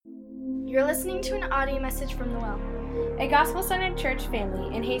You're listening to an audio message from The Well, a gospel-centered church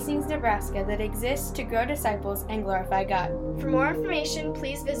family in Hastings, Nebraska that exists to grow disciples and glorify God. For more information,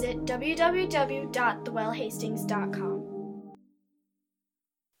 please visit www.thewellhastings.com.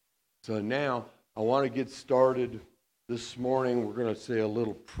 So now I want to get started this morning. We're going to say a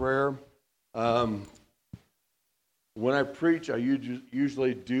little prayer. When I preach, I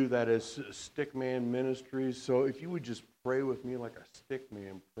usually do that as stickman ministry. So if you would just pray with me like a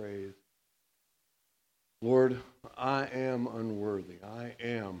stickman prays. Lord, I am unworthy. I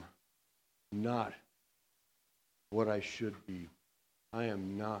am not what I should be. I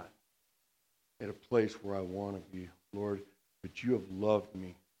am not at a place where I want to be, Lord, but you have loved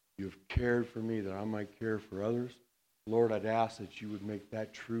me. You have cared for me that I might care for others. Lord, I'd ask that you would make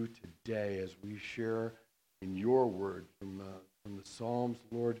that true today as we share in your word from the Psalms,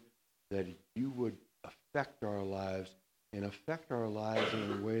 Lord, that you would affect our lives and affect our lives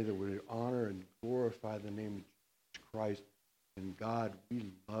in a way that would honor and glorify the name of Jesus Christ. And God,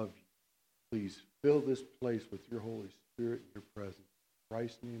 we love you. Please fill this place with your Holy Spirit and your presence. In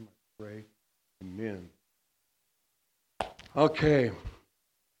Christ's name I pray. Amen. Okay.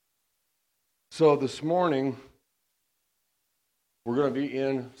 So this morning, we're going to be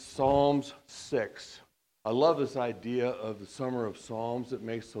in Psalms 6. I love this idea of the summer of Psalms. It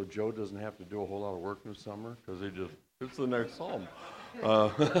makes so Joe doesn't have to do a whole lot of work in the summer because it's the next Psalm.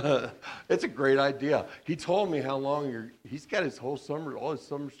 It's a great idea. He told me how long he's got his whole summer, all his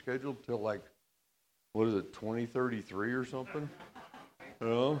summer scheduled till 2033 or something? You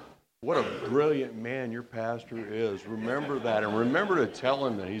know? What a brilliant man your pastor is. Remember that, and remember to tell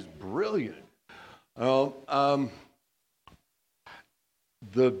him that he's brilliant.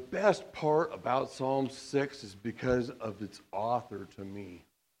 The best part about Psalm 6 is because of its author to me.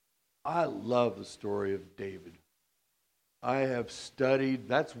 I love the story of David. I have studied,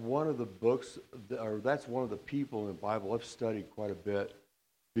 that's one of the books, or that's one of the people in the Bible I've studied quite a bit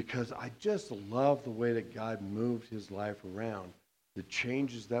because I just love the way that God moved his life around. The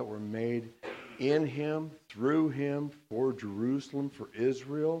changes that were made in him, through him, for Jerusalem, for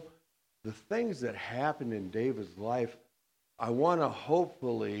Israel. The things that happened in David's life, I want to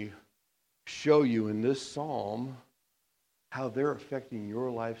hopefully show you in this psalm how they're affecting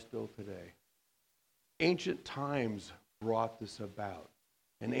your life still today. Ancient times brought this about.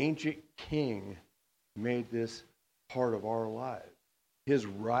 An ancient king made this part of our lives. His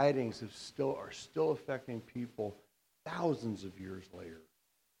writings are still affecting people thousands of years later.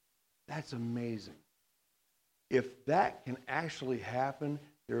 That's amazing. If that can actually happen,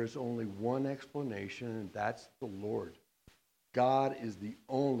 there is only one explanation, and that's the Lord. God is the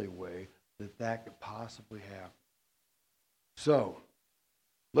only way that could possibly happen. So,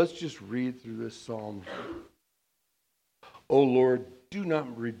 let's just read through this psalm. O Lord, do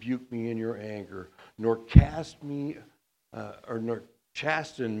not rebuke me in your anger, nor nor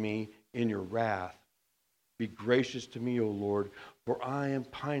chasten me in your wrath. Be gracious to me, O Lord, for I am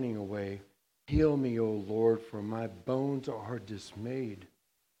pining away. Heal me, O Lord, for my bones are dismayed.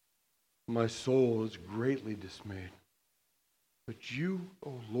 My soul is greatly dismayed. But you,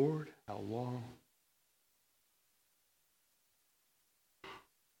 O Lord, how long?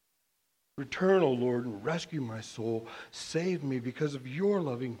 Return, O Lord, and rescue my soul. Save me because of your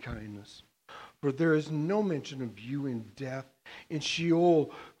loving kindness. For there is no mention of you in death. In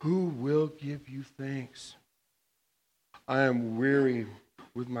Sheol, who will give you thanks? I am weary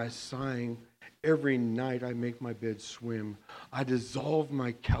with my sighing. Every night I make my bed swim. I dissolve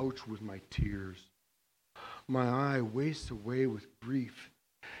my couch with my tears. My eye wastes away with grief.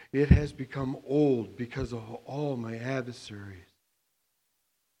 It has become old because of all my adversaries.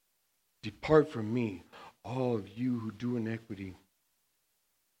 Depart from me, all of you who do iniquity.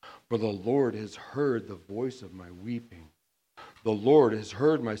 For the Lord has heard the voice of my weeping. The Lord has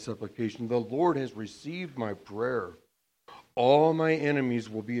heard my supplication. The Lord has received my prayer. All my enemies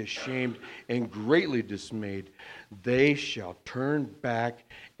will be ashamed and greatly dismayed. They shall turn back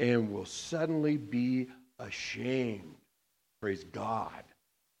and will suddenly be ashamed. Praise God.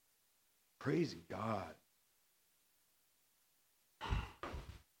 Praise God.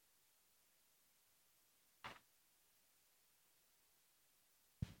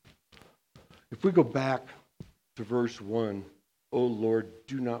 If we go back to verse 1, O Lord,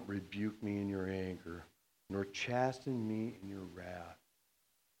 do not rebuke me in your anger, nor chasten me in your wrath.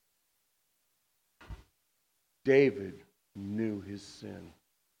 David knew his sin.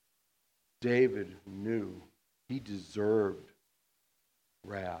 David knew he deserved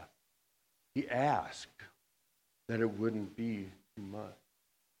wrath. He asked that it wouldn't be too much.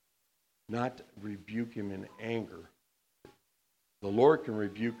 Not to rebuke him in anger, The Lord can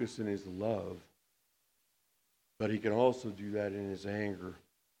rebuke us in his love, but he can also do that in his anger.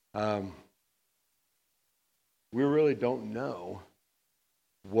 We really don't know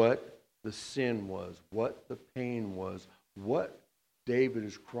what the sin was, what the pain was, what David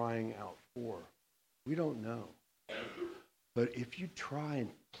is crying out for. We don't know. But if you try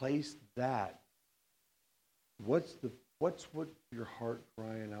and place that, what's what your heart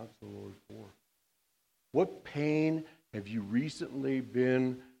crying out to the Lord for? What pain have you recently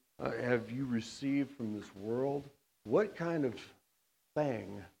have you received from this world? What kind of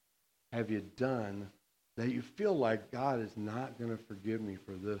thing have you done that you feel like God is not going to forgive me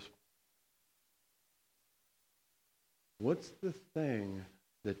for this? What's the thing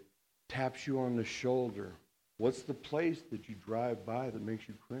that taps you on the shoulder? What's the place that you drive by that makes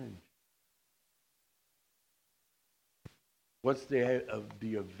you cringe? What's the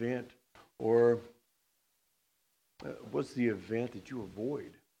event, or what's the event that you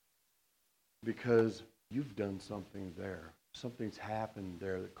avoid because you've done something there? Something's happened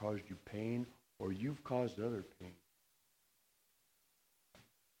there that caused you pain, or you've caused other pain.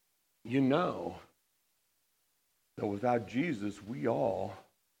 You know that without Jesus, the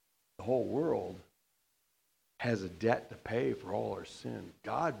whole world, has a debt to pay for all our sin.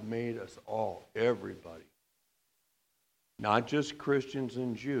 God made us all, everybody. Not just Christians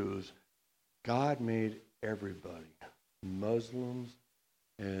and Jews. God made everybody. Muslims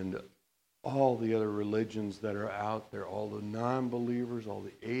and all the other religions that are out there, all the non-believers, all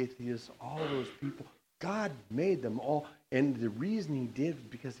the atheists, all those people. God made them all. And the reason he did was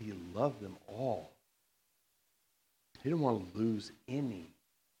because he loved them all. He didn't want to lose any.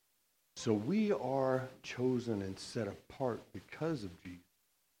 So we are chosen and set apart because of Jesus.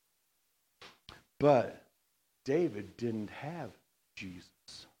 But David didn't have Jesus.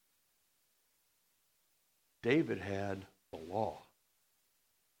 David had the law.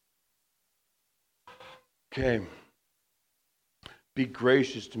 Okay. Be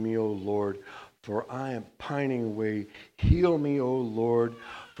gracious to me, O Lord, for I am pining away. Heal me, O Lord,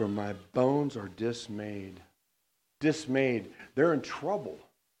 for my bones are dismayed. Dismayed. They're in trouble.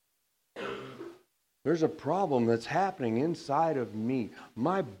 There's a problem that's happening inside of me.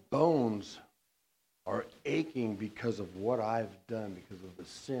 My bones are aching because of what I've done, because of the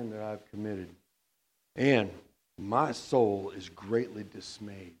sin that I've committed. And my soul is greatly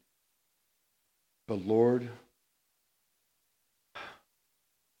dismayed. But Lord,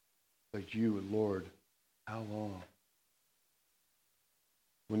 but you, Lord, how long?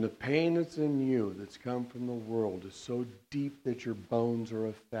 When the pain that's in you, that's come from the world, is so deep that your bones are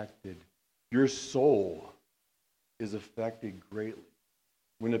affected, your soul is affected greatly.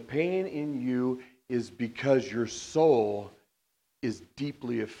 When the pain in you is because your soul is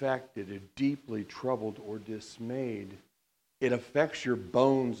deeply affected, or deeply troubled or dismayed, it affects your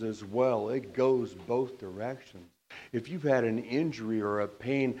bones as well. It goes both directions. If you've had an injury or a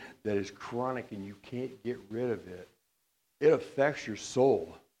pain that is chronic and you can't get rid of it, it affects your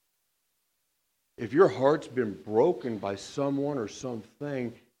soul. If your heart's been broken by someone or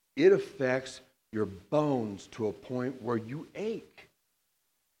something, it affects your bones to a point where you ache.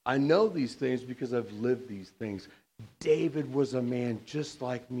 I know these things because I've lived these things. David was a man just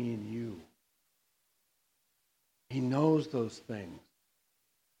like me and you. He knows those things.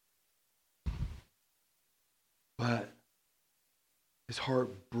 But his heart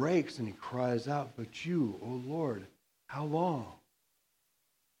breaks and he cries out, but you, O Lord, how long?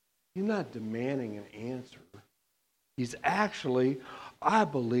 He's not demanding an answer. He's actually, I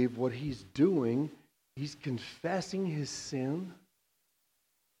believe what he's doing, he's confessing his sin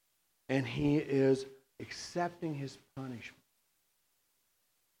and he is accepting his punishment.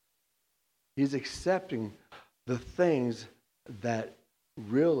 He's accepting the things that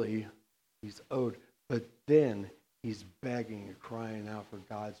really he's owed, but then he's begging and crying out for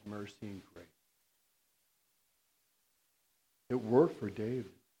God's mercy and grace. It worked for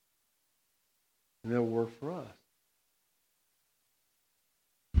David, and it'll work for us.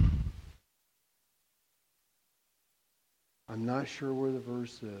 I'm not sure where the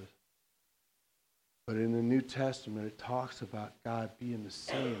verse is, but in the New Testament it talks about God being the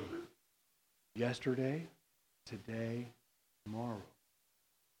same yesterday, today, tomorrow.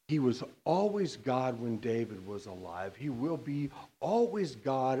 He was always God when David was alive. He will be always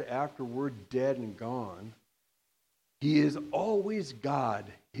God after we're dead and gone. He is always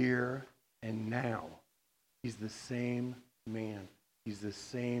God here and now. He's the same man. He's the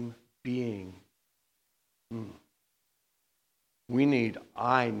same being.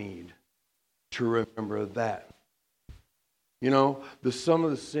 I need to remember that. You know, some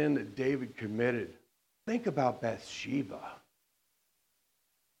of the sin that David committed. Think about Bathsheba.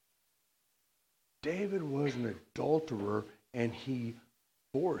 David was an adulterer, and he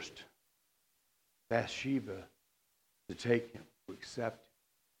forced Bathsheba to take him, to accept him.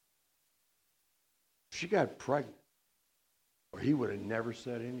 She got pregnant, or he would have never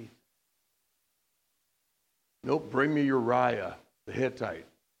said anything. Nope, bring me Uriah, the Hittite,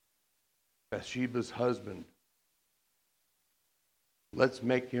 Bathsheba's husband. Let's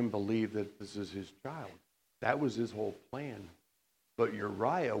make him believe that this is his child. That was his whole plan. But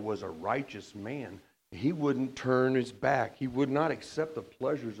Uriah was a righteous man. He wouldn't turn his back. He would not accept the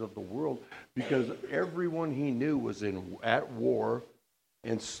pleasures of the world because everyone he knew was at war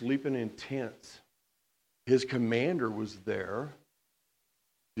and sleeping in tents. His commander was there.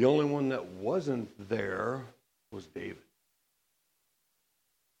 The only one that wasn't there was David.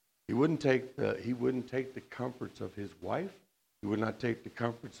 He wouldn't take the comforts of his wife. He would not take the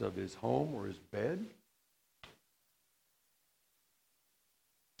comforts of his home or his bed.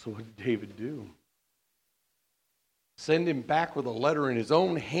 So what did David do? Send him back with a letter in his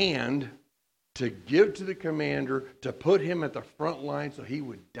own hand to give to the commander, to put him at the front line so he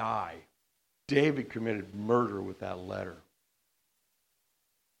would die. David committed murder with that letter.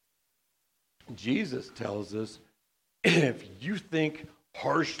 Jesus tells us, if you think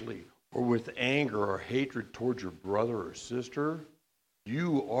harshly or with anger or hatred towards your brother or sister,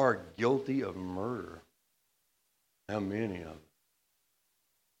 you are guilty of murder. How many of them?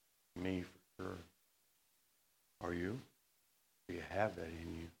 Me, for sure. Are you? Do you have that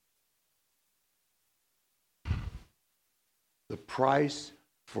in you? The price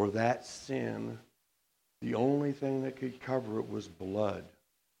for that sin, the only thing that could cover it was blood.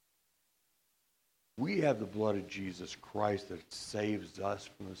 We have the blood of Jesus Christ that saves us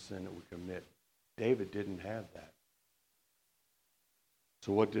from the sin that we commit. David didn't have that.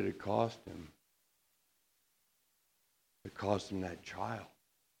 So what did it cost him? It cost him that child.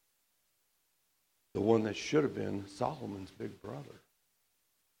 The one that should have been Solomon's big brother.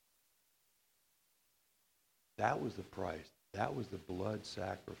 That was the price. That was the blood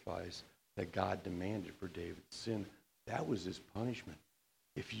sacrifice that God demanded for David's sin. That was his punishment.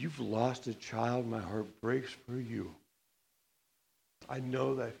 If you've lost a child, my heart breaks for you. I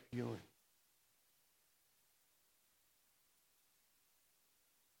know that feeling.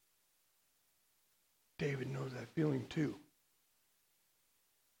 David knows that feeling too.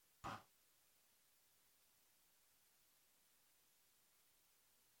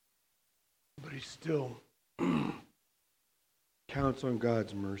 But he still counts on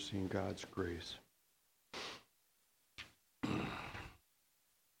God's mercy and God's grace.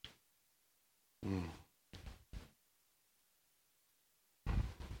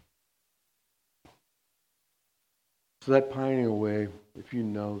 So that pining away, if you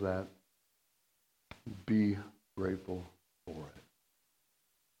know that, be grateful for it.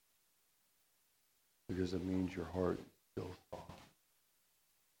 Because it means your heart is still soft.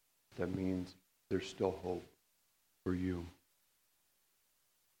 That means there's still hope for you.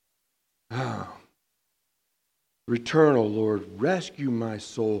 Return, O Lord, rescue my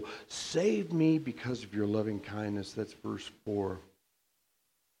soul. Save me because of your loving kindness. That's verse 4.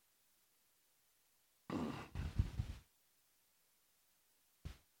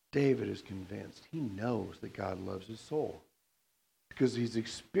 David is convinced. He knows that God loves his soul because he's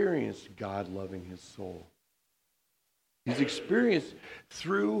experienced God loving his soul. He's experienced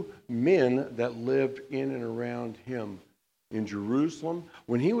through men that lived in and around him in Jerusalem.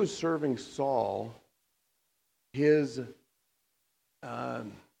 When he was serving Saul, his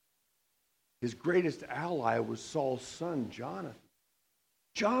greatest ally was Saul's son, Jonathan.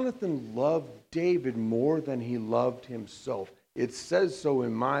 Jonathan loved David more than he loved himself. It says so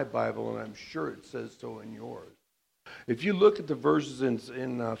in my Bible, and I'm sure it says so in yours. If you look at the verses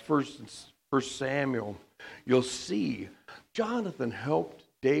in 1 Samuel, you'll see Jonathan helped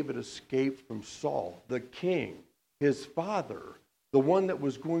David escape from Saul, the king, his father, the one that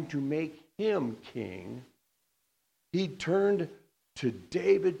was going to make him king. He turned to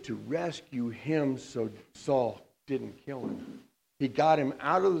David to rescue him so Saul didn't kill him. He got him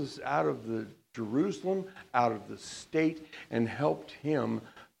out of the Jerusalem, out of the state, and helped him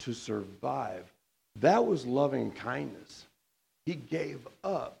to survive. That was loving kindness. He gave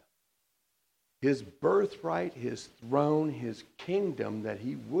up his birthright, his throne, his kingdom that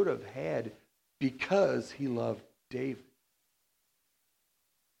he would have had because he loved David.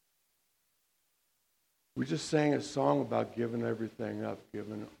 We just sang a song about giving everything up for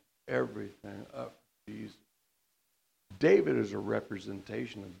Jesus. David is a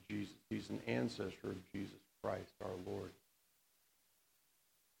representation of Jesus. He's an ancestor of Jesus Christ, our Lord.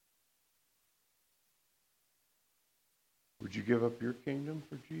 Would you give up your kingdom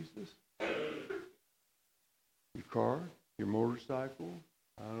for Jesus? car, your motorcycle.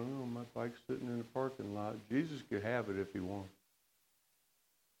 I don't know, my bike's sitting in the parking lot. Jesus could have it if he wants.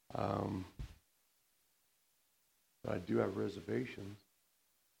 But I do have reservations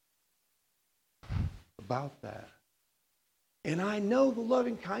about that. And I know the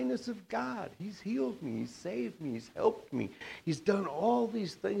loving kindness of God. He's healed me. He's saved me. He's helped me. He's done all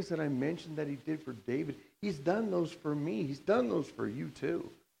these things that I mentioned that he did for David. He's done those for me. He's done those for you too.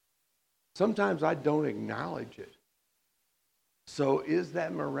 Sometimes I don't acknowledge it. So is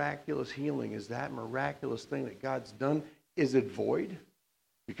that miraculous healing, is that miraculous thing that God's done, is it void?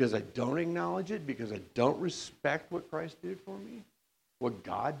 Because I don't acknowledge it? Because I don't respect what Christ did for me? What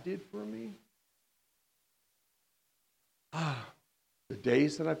God did for me? The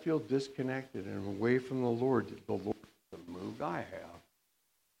days that I feel disconnected and away from the Lord the move I have.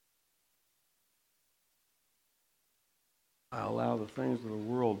 I allow the things of the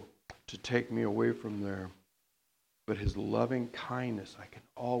world to take me away from there. But his loving kindness, I can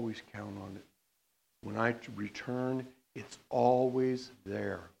always count on it. When I return, it's always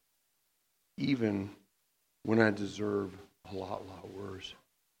there. Even when I deserve a lot worse.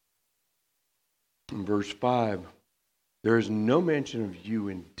 In verse 5, there is no mention of you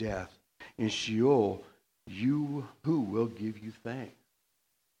in death. In Sheol, you who will give you thanks.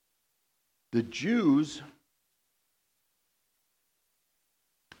 The Jews,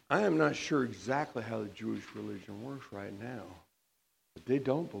 I am not sure exactly how the Jewish religion works right now, but they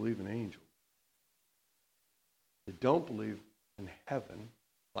don't believe in angels. They don't believe in heaven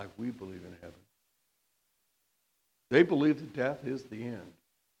like we believe in heaven. They believe that death is the end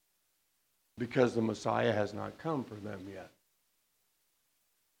because the Messiah has not come for them yet.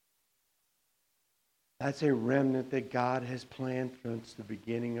 That's a remnant that God has planned since the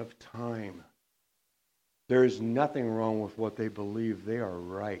beginning of time. There is nothing wrong with what they believe. They are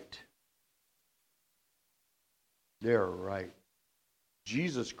right. They are right.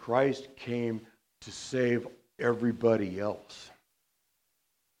 Jesus Christ came to save everybody else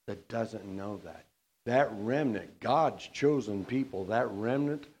that doesn't know that. That remnant, God's chosen people, that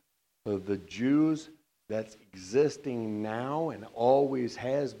remnant of the Jews that's existing now and always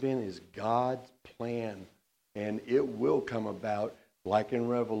has been is God's plan. And it will come about like in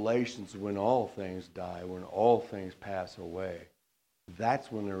Revelations, when all things die, when all things pass away.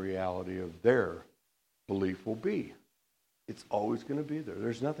 That's when the reality of their belief will be. It's always going to be there.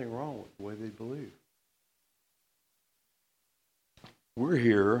 There's nothing wrong with the way they believe. We're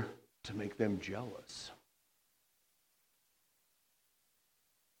here to make them jealous.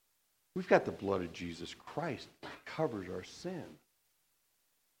 We've got the blood of Jesus Christ that covers our sin.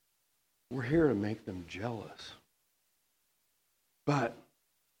 We're here to make them jealous. But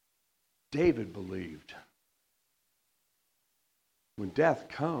David believed. When death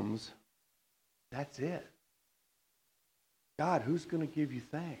comes, that's it. God, who's going to give you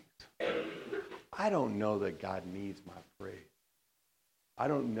thanks? I don't know that God needs my praise. I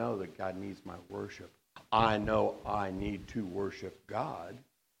don't know that God needs my worship. I know I need to worship God,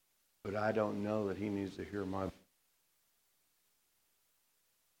 but I don't know that he needs to hear my voice.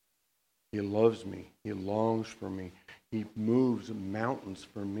 He loves me. He longs for me. He moves mountains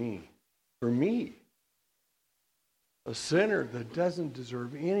for me. For me. A sinner that doesn't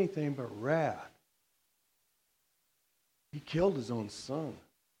deserve anything but wrath. He killed his own son.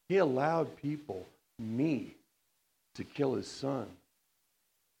 He allowed people, me, to kill his son.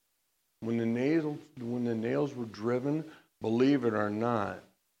 When the nails were driven, believe it or not,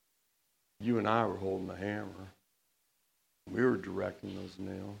 you and I were holding the hammer. We were directing those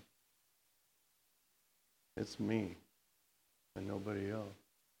nails. It's me and nobody else.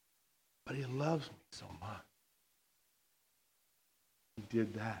 But he loves me so much. He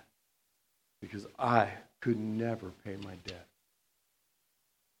did that because I could never pay my debt.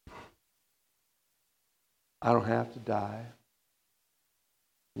 I don't have to die.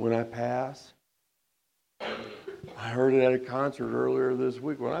 When I pass, I heard it at a concert earlier this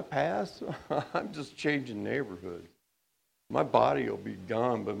week. When I pass, I'm just changing neighborhoods. My body will be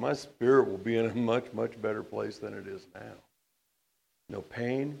gone, but my spirit will be in a much, much better place than it is now. No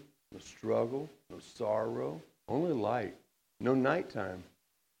pain, no struggle, no sorrow, only light. No nighttime,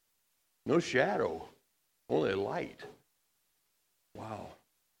 no shadow, only light. Wow.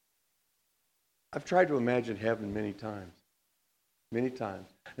 I've tried to imagine heaven many times.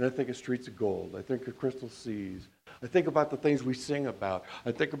 And I think of streets of gold. I think of crystal seas. I think about the things we sing about.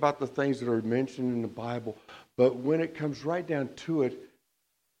 I think about the things that are mentioned in the Bible. But when it comes right down to it,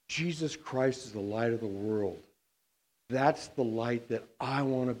 Jesus Christ is the light of the world. That's the light that I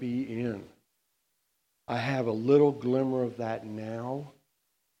want to be in. I have a little glimmer of that now,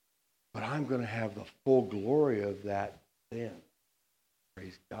 but but I'm going to have the full glory of that then.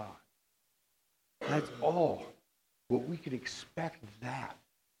 Praise God. That's all what we could expect of that.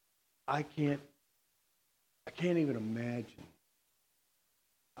 I can't even imagine.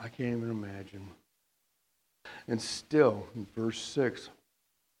 I can't even imagine. And still, in verse 6,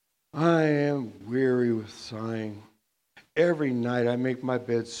 I am weary with sighing. Every night I make my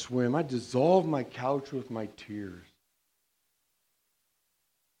bed swim. I dissolve my couch with my tears.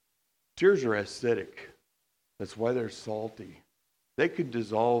 Tears are acidic. That's why they're salty. They could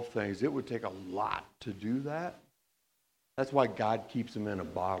dissolve things. It would take a lot to do that. That's why God keeps them in a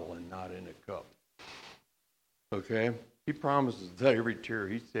bottle and not in a cup. Okay? He promises that every tear,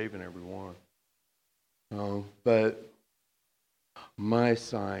 he's saving every one. But my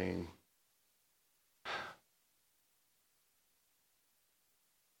sighing,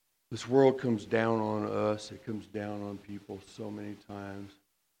 this world comes down on us. It comes down on people so many times.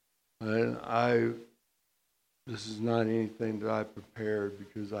 And this is not anything that I prepared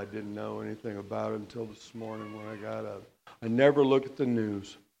because I didn't know anything about it until this morning when I got up. I never look at the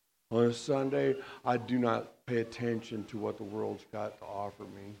news. On a Sunday, I do not pay attention to what the world's got to offer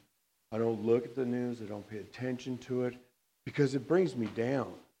me. I don't look at the news. I don't pay attention to it because it brings me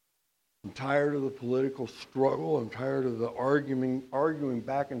down. I'm tired of the political struggle. I'm tired of the arguing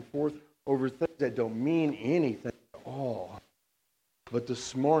back and forth over things that don't mean anything at all. But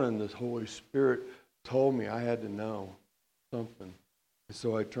this morning, the Holy Spirit told me I had to know something. And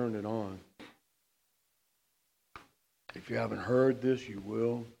so I turned it on. If you haven't heard this, you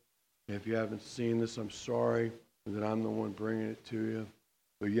will. If you haven't seen this, I'm sorry that I'm the one bringing it to you.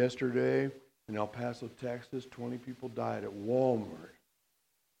 But yesterday in El Paso, Texas, 20 people died at Walmart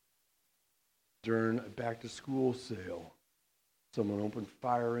during a back-to-school sale. Someone opened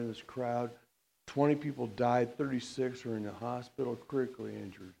fire in this crowd. 20 people died. 36 are in the hospital, critically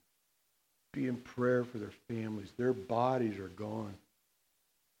injured. Be in prayer for their families. Their bodies are gone.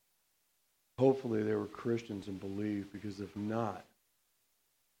 Hopefully they were Christians and believed, because if not,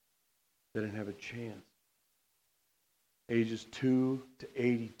 they didn't have a chance. Ages 2 to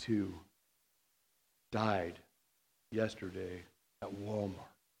 82 died yesterday at Walmart.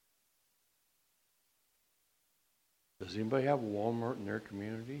 Does anybody have a Walmart in their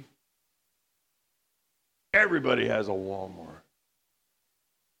community? Everybody has a Walmart.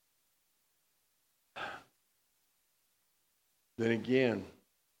 Then again,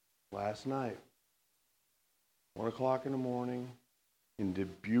 last night, 1 o'clock in the morning, in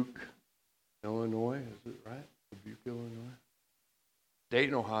Dubuque, Illinois, is it right? Dubuque, Illinois?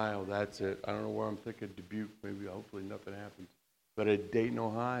 Dayton, Ohio, that's it. I don't know where I'm thinking Dubuque. Maybe, hopefully nothing happens. But at Dayton,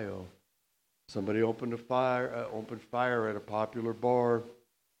 Ohio, somebody opened fire at a popular bar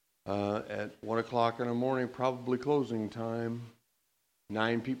at 1 o'clock in the morning, probably closing time.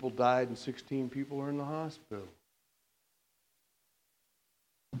 9 people died and 16 people are in the hospital.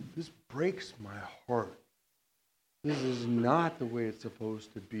 This breaks my heart. This is not the way it's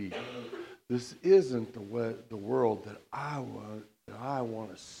supposed to be. This isn't the world that I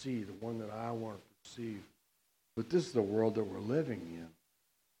want to see, the one that I want to perceive. But this is the world that we're living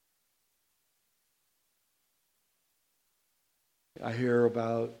in. I hear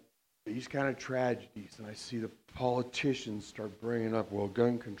about these kind of tragedies, and I see the politicians start bringing up, well,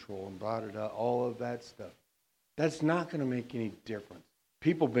 gun control and all of that stuff. That's not going to make any difference.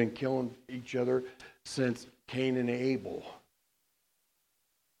 People have been killing each other since Cain and Abel.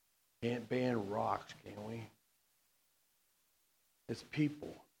 Can't ban rocks, can we? It's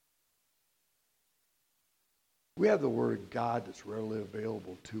people. We have the Word of God that's readily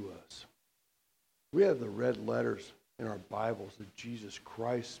available to us. We have the red letters in our Bibles that Jesus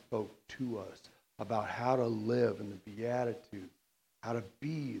Christ spoke to us about how to live in the Beatitudes, how to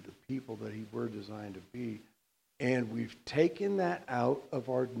be the people that we're designed to be. And we've taken that out of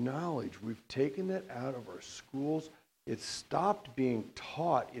our knowledge. We've taken it out of our schools. It's stopped being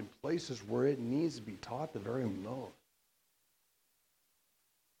taught in places where it needs to be taught the very most.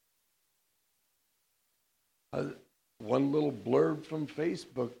 One little blurb from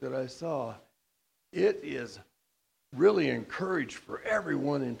Facebook that I saw, it is really encouraged for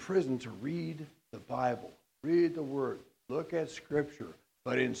everyone in prison to read the Bible, read the Word, look at Scripture.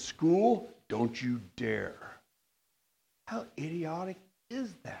 But in school, don't you dare. How idiotic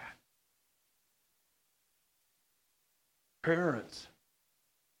is that? Parents,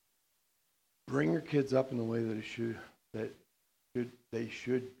 bring your kids up in the way that they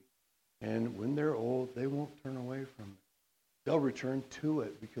should be. And when they're old, they won't turn away from it. They'll return to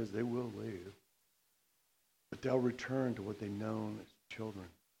it because they will leave. But they'll return to what they know as children.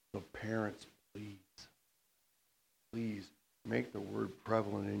 So parents, please make the word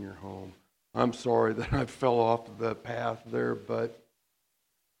prevalent in your home. I'm sorry that I fell off the path there, but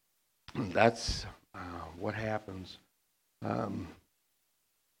that's what happens.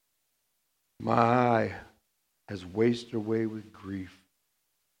 My eye has wasted away with grief.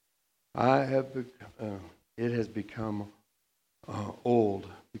 It has become old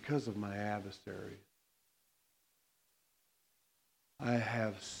because of my adversary. I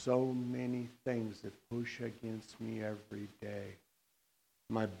have so many things that push against me every day.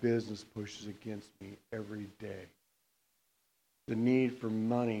 My business pushes against me every day. The need for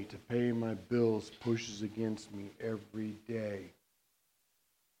money to pay my bills pushes against me every day.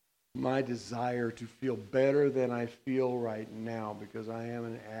 My desire to feel better than I feel right now because I am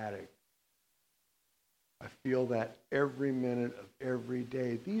an addict. I feel that every minute of every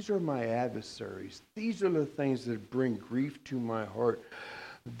day. These are my adversaries. These are the things that bring grief to my heart.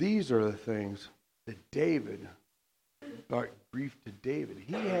 These are the things that David brought grief to David.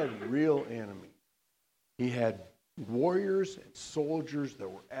 He had real enemies. He had warriors and soldiers that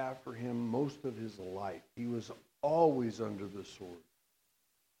were after him most of his life. He was always under the sword.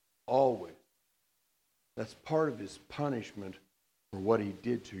 Always. That's part of his punishment for what he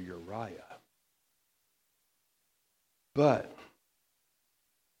did to Uriah. But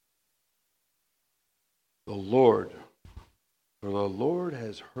the Lord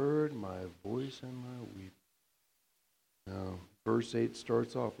has heard my voice and my weeping. Now, verse 8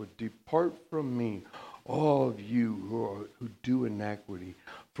 starts off with, "Depart from me, all of you who do iniquity,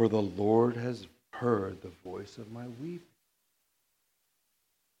 for the Lord has heard the voice of my weeping."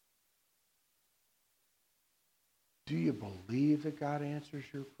 Do you believe that God answers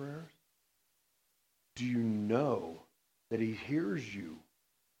your prayers? Do you know that he hears you?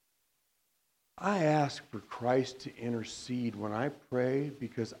 I ask for Christ to intercede when I pray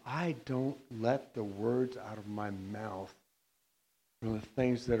because I don't let the words out of my mouth from the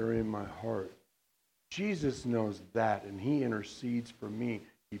things that are in my heart. Jesus knows that, and he intercedes for me.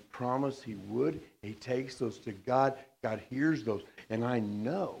 He promised he would. He takes those to God. God hears those. And I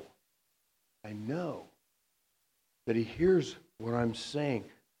know that he hears what I'm saying.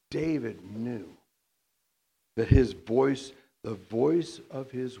 David knew that his voice, the voice of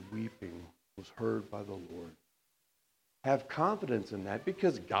his weeping, was heard by the Lord. Have confidence in that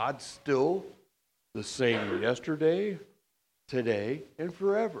because God's still the same yesterday, today, and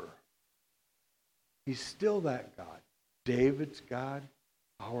forever. He's still that God. David's God,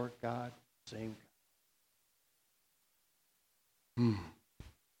 our God, same God.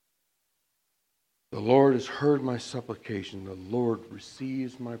 The Lord has heard my supplication. The Lord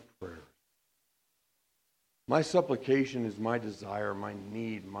receives my prayer. My supplication is my desire, my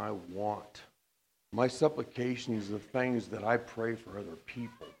need, my want. My supplication is the things that I pray for other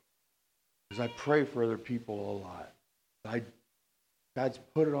people. Because I pray for other people a lot. God's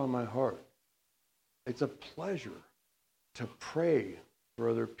put it on my heart. It's a pleasure to pray for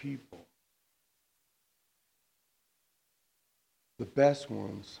other people. The best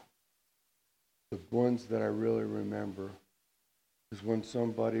ones, the ones that I really remember, is when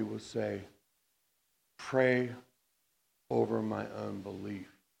somebody will say, "Pray over my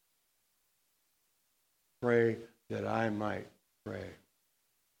unbelief. Pray that I might pray.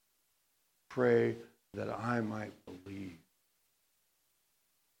 Pray that I might believe."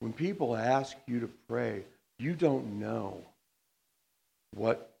 When people ask you to pray, you don't know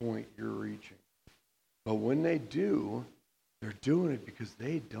what point you're reaching. But when they do, they're doing it because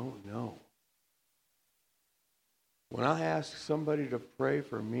they don't know. When I ask somebody to pray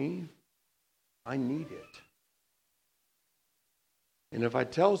for me, I need it. And if I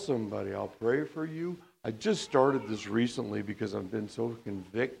tell somebody I'll pray for you, I just started this recently because I've been so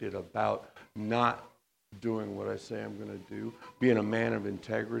convicted about not doing what I say I'm going to do, being a man of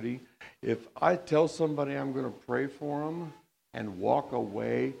integrity. If I tell somebody I'm going to pray for them and walk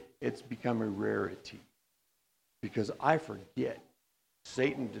away, it's become a rarity because I forget.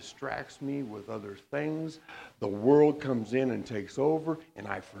 Satan distracts me with other things. The world comes in and takes over, and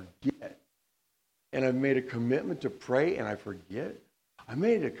I forget. And I've made a commitment to pray, and I forget. I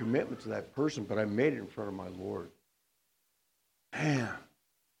made a commitment to that person, but I made it in front of my Lord. Man,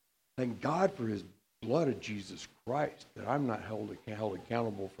 thank God for his blood of Jesus Christ, that I'm not held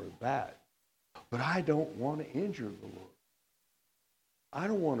accountable for that. But I don't want to injure the Lord. I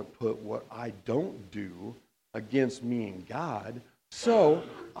don't want to put what I don't do against me and God, so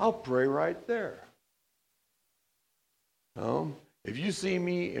I'll pray right there. If you see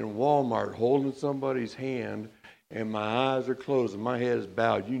me in Walmart holding somebody's hand and my eyes are closed and my head is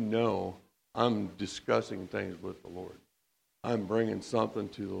bowed, you know I'm discussing things with the Lord. I'm bringing something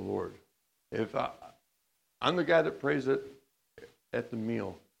to the Lord. If I'm the guy that prays it at the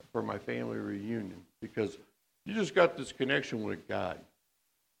meal for my family reunion because you just got this connection with God.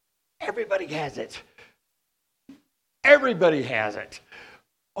 Everybody has it. Everybody has it.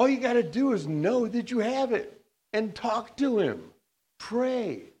 All you got to do is know that you have it and talk to him.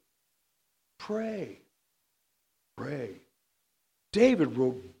 Pray. Pray. Pray. David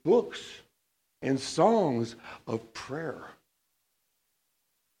wrote books and songs of prayer.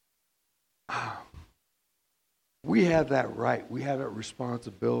 We have that right. We have that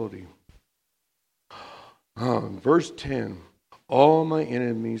responsibility. Verse 10, all my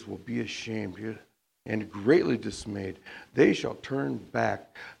enemies will be ashamed and greatly dismayed. They shall turn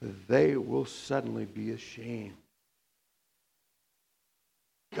back. They will suddenly be ashamed.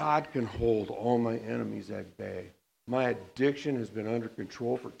 God can hold all my enemies at bay. My addiction has been under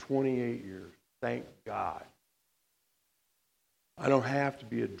control for 28 years. Thank God. I don't have to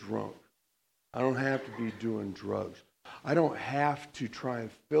be a drunk. I don't have to be doing drugs. I don't have to try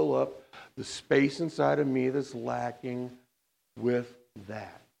and fill up the space inside of me that's lacking with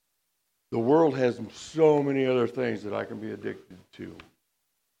that. The world has so many other things that I can be addicted to.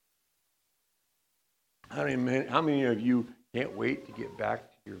 How many of you can't wait to get back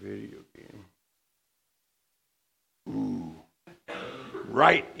to your video game? Ooh,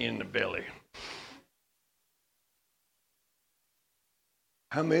 right in the belly.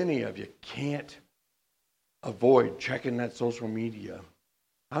 How many of you can't avoid checking that social media?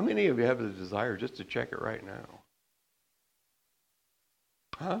 How many of you have the desire just to check it right now?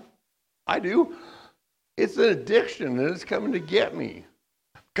 Huh? I do. It's an addiction and it's coming to get me.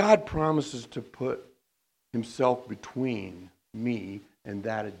 God promises to put himself between me and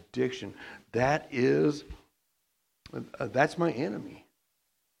that addiction. That's my enemy.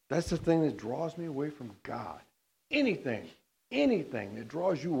 That's the thing that draws me away from God. Anything that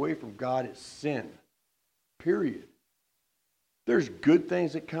draws you away from God is sin. Period. There's good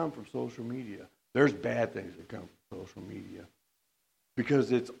things that come from social media. There's bad things that come from social media.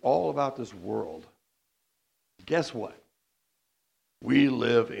 Because it's all about this world. Guess what? We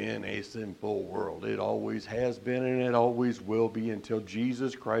live in a sinful world. It always has been and it always will be until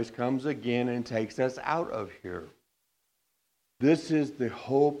Jesus Christ comes again and takes us out of here. This is the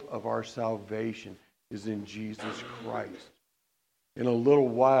hope of our salvation, is in Jesus Christ. In a little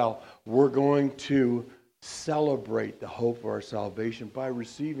while, we're going to celebrate the hope of our salvation by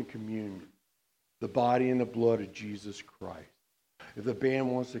receiving communion, the body and the blood of Jesus Christ. If the band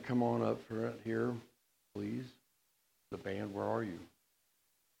wants to come on up front here, please. The band, where are you?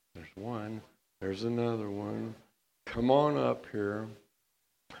 There's one. There's another one. Come on up here.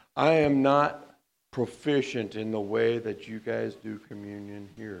 I am not proficient in the way that you guys do communion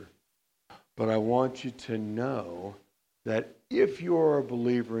here. But I want you to know that if you are a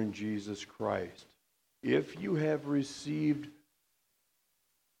believer in Jesus Christ, if you have received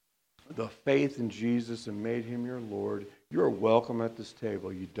the faith in Jesus and made him your Lord, you're welcome at this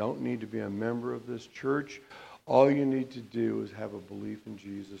table. You don't need to be a member of this church. All you need to do is have a belief in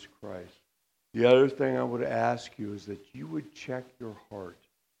Jesus Christ. The other thing I would ask you is that you would check your heart.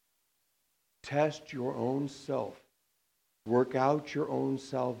 Test your own self. Work out your own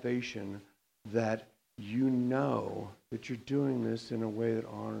salvation, that you know that you're doing this in a way that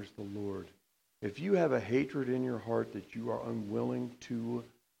honors the Lord. If you have a hatred in your heart that you are unwilling to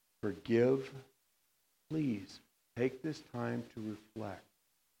forgive, please take this time to reflect.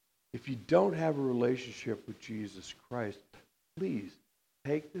 If you don't have a relationship with Jesus Christ, please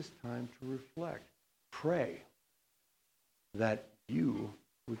take this time to reflect. Pray that you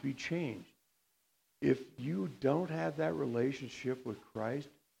would be changed. If you don't have that relationship with Christ,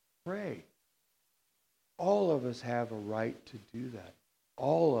 pray. All of us have a right to do that.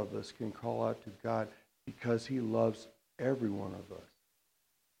 All of us can call out to God because he loves every one of us.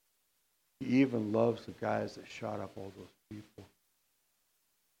 He even loves the guys that shot up all those people.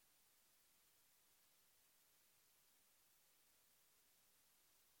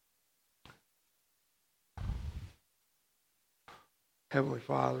 Heavenly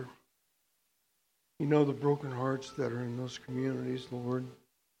Father, you know the broken hearts that are in those communities, Lord.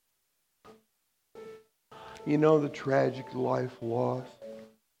 You know the tragic life loss.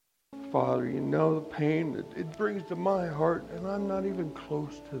 Father, you know the pain that it brings to my heart, and I'm not even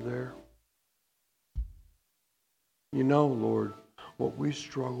close to there. You know, Lord, what we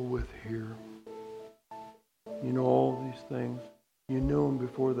struggle with here. You know all these things. You knew them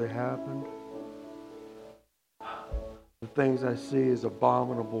before they happened. The things I see is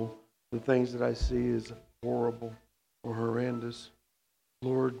abominable. The things that I see is horrible or horrendous.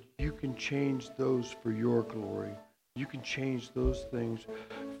 Lord, you can change those for your glory. You can change those things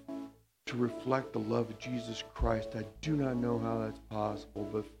to reflect the love of Jesus Christ. I do not know how that's possible,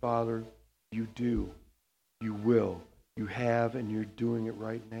 but Father, you do. You will. You have, and you're doing it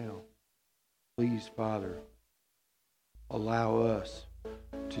right now. Please, Father, allow us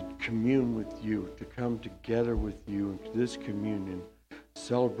to commune with you, to come together with you into this communion,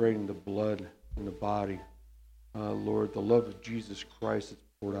 celebrating the blood and the body. Lord, the love of Jesus Christ that's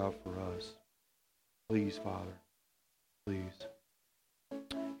poured out for us. Please, Father, please.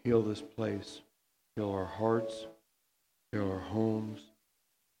 Heal this place. Heal our hearts. Heal our homes.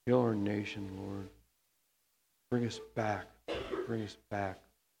 Heal our nation, Lord. Bring us back. Bring us back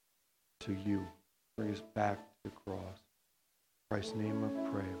to you. Bring us back to the cross. In Christ's name I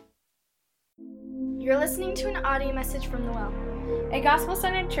pray. You're listening to an audio message from The Well, a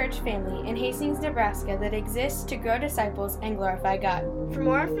gospel-centered church family in Hastings, Nebraska that exists to grow disciples and glorify God. For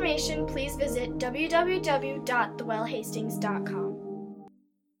more information, please visit www.thewellhastings.com.